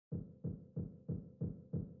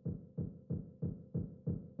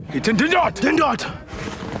Ithi ndindoda. Ndindoda.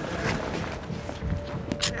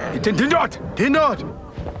 Ithi ndindoda. Ndindoda.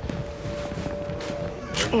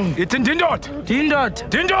 Ithi ndindoda. Ndindoda.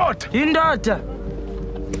 Ndindoda. Ndindoda.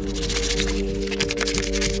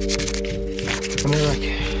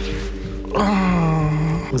 Amekake.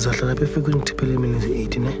 Uzahlala lapha efika ngithiphele mina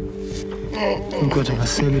ezi-8 ne. Inkwetha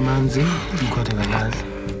ngasela imanzi, inkwetha ngalala.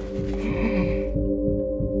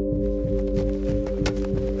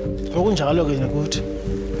 Okunjalo ke nakuthi.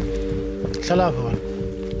 Hlala lapha wena.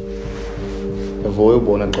 Evoye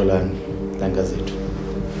ubona Xolani thanka zethu.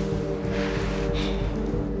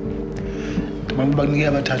 Abantu banike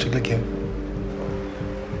abathathu kule game.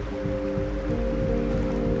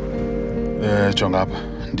 Jonga apha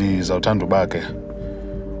ndizawuthanda uba ke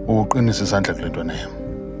uqinisa isandla kule ntwana yam.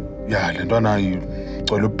 Ya le ntwana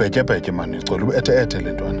icela ubhetyebhetye mani, icela ubethe-ethe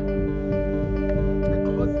le ntwana.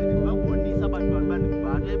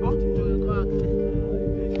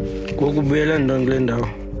 Ngokubuyela ntoni kule ndawo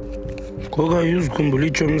ngoku ayuzikhumbula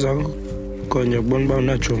iitshomi zakho okanye kubona uba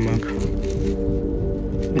unatshomi apha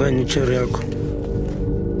okanye itsheri yakho.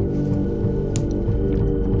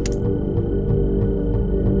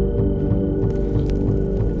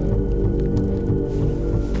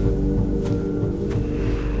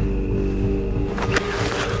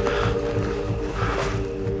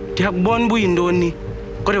 Ndiyakubona uba uyintoni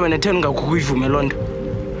kodwa wena theni ngakho kuyivume loo nto.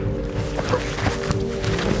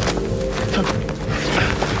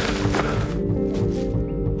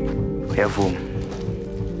 Uyavuma.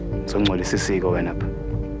 Songcolisa isiko wena pha.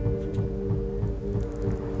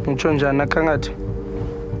 Ngitsho njani akhangathi?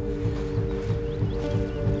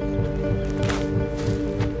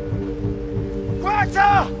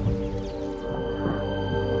 Kwatha!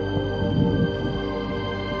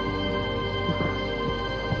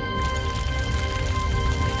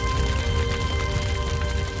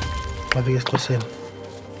 Xa fika esiXhoseni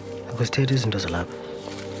akusithetha izinto zalapha.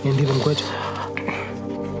 Yendile mkwethu.